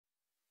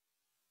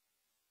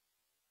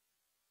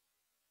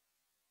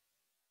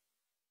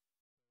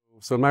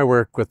So in my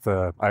work with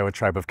the Iowa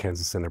tribe of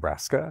Kansas and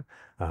Nebraska,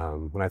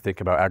 when I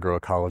think about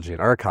agroecology in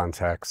our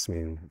context, I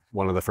mean,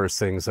 one of the first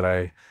things that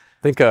I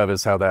think of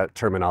is how that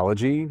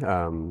terminology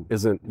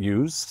isn't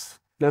used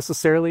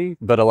necessarily,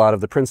 but a lot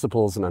of the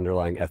principles and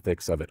underlying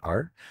ethics of it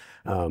are.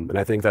 And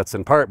I think that's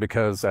in part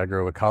because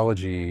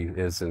agroecology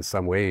is in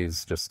some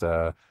ways just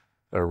a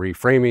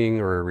reframing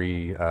or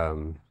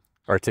a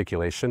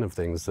articulation of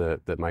things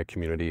that my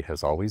community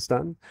has always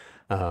done.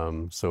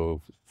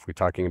 So if we're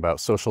talking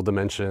about social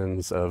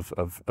dimensions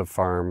of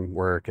farm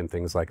work and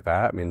things like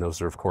that, I mean,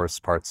 those are of course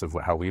parts of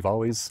how we've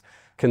always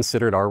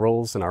considered our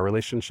roles and our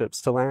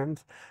relationships to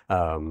land.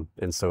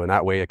 And so in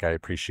that way, like, I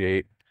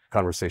appreciate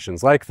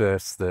conversations like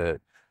this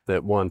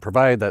that one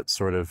provide that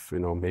sort of,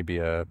 maybe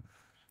a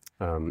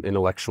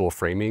intellectual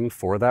framing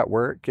for that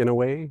work in a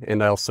way.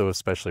 And I also,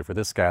 especially for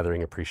this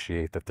gathering,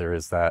 appreciate that there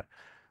is that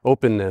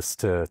openness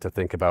to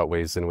think about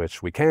ways in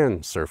which we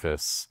can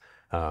surface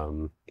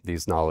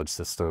these knowledge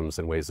systems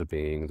and ways of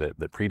being that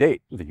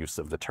predate the use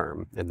of the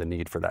term and the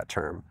need for that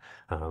term,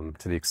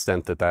 to the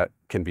extent that that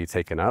can be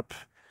taken up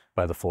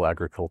by the full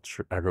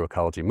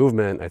agroecology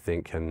movement. I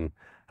think can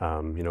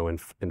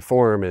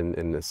inform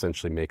and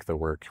essentially make the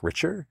work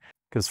richer.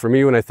 Because for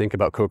me, when I think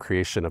about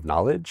co-creation of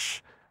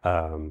knowledge,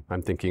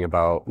 I'm thinking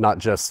about not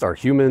just our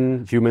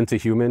human to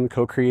human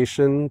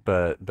co-creation,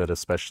 but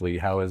especially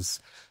how is,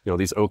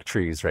 these oak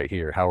trees right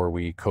here, how are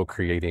we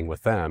co-creating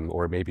with them?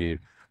 Or maybe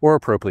more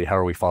appropriately, how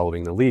are we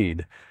following the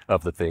lead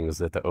of the things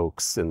that the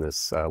oaks in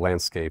this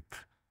landscape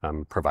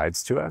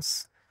provides to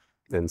us?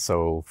 And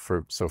so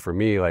for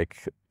me,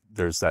 like,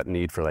 there's that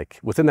need for,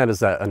 like, within that is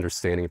that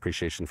understanding,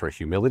 appreciation for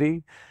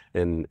humility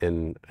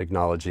in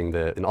acknowledging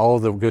that in all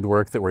of the good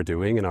work that we're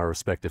doing in our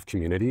respective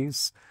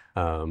communities,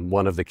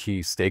 one of the key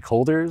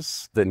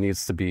stakeholders that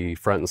needs to be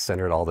front and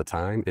center all the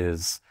time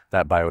is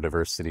that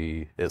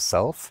biodiversity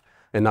itself,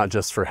 and not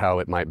just for how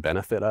it might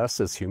benefit us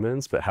as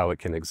humans, but how it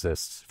can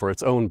exist for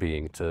its own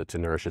being to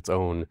nourish its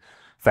own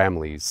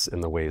families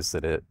in the ways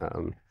that it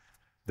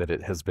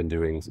has been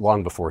doing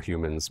long before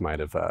humans might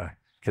have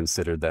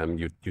considered them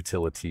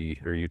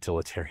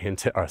utilitarian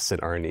to us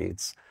and our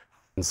needs.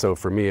 And so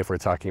for me, if we're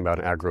talking about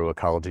an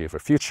agroecology of a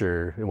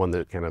future, one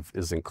that kind of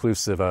is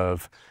inclusive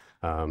of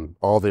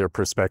all their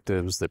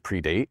perspectives that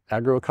predate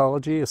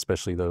agroecology,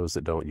 especially those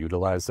that don't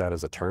utilize that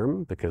as a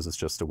term because it's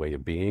just a way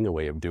of being, a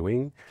way of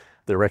doing,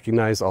 that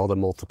recognize all the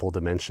multiple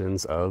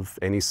dimensions of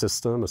any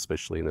system,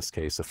 especially in this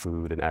case, a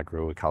food and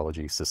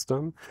agroecology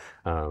system,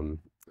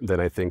 then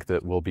I think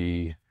that we'll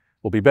be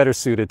better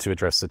suited to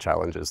address the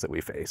challenges that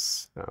we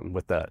face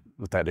with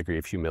that degree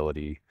of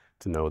humility,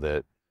 to know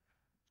that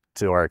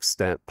to our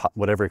extent,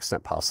 whatever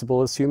extent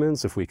possible as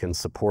humans, if we can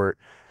support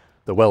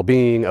the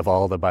well-being of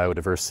all the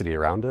biodiversity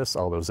around us,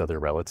 all those other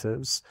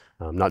relatives,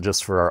 not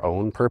just for our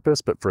own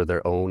purpose, but for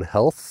their own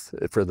health,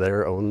 for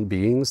their own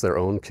beings, their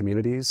own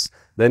communities,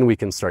 then we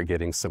can start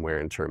getting somewhere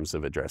in terms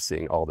of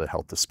addressing all the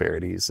health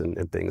disparities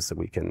and things that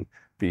we can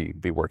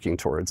be working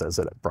towards as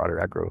a broader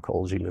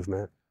agroecology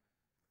movement.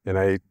 And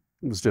I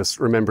was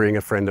just remembering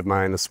a friend of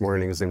mine this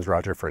morning. His name's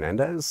Roger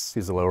Fernandez.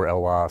 He's a Lower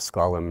Elwha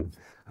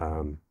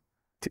S'Klallam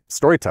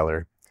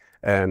storyteller.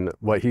 And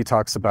what he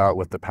talks about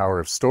with the power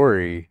of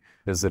story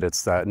is that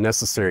it's that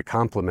necessary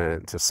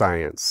complement to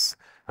science.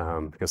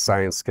 Because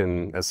science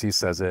can, as he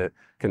says it,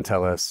 can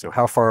tell us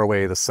how far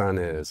away the sun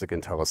is. It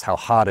can tell us how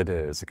hot it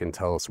is. It can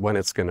tell us when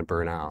it's going to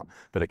burn out.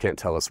 But it can't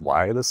tell us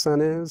why the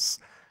sun is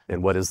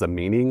and what is the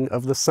meaning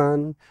of the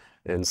sun.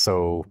 And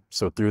so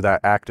through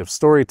that act of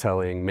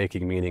storytelling,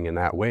 making meaning in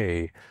that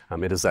way,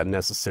 it is that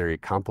necessary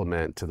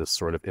complement to this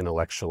sort of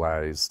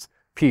intellectualized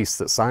piece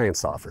that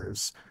science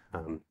offers,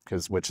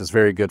 which is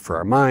very good for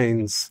our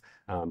minds,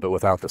 but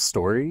without the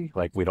story,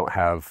 like, we don't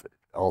have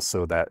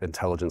also that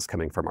intelligence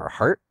coming from our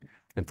heart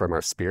and from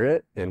our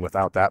spirit. And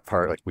without that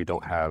part, like, we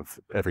don't have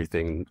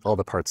everything, all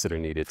the parts that are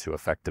needed to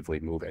effectively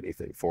move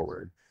anything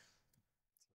forward.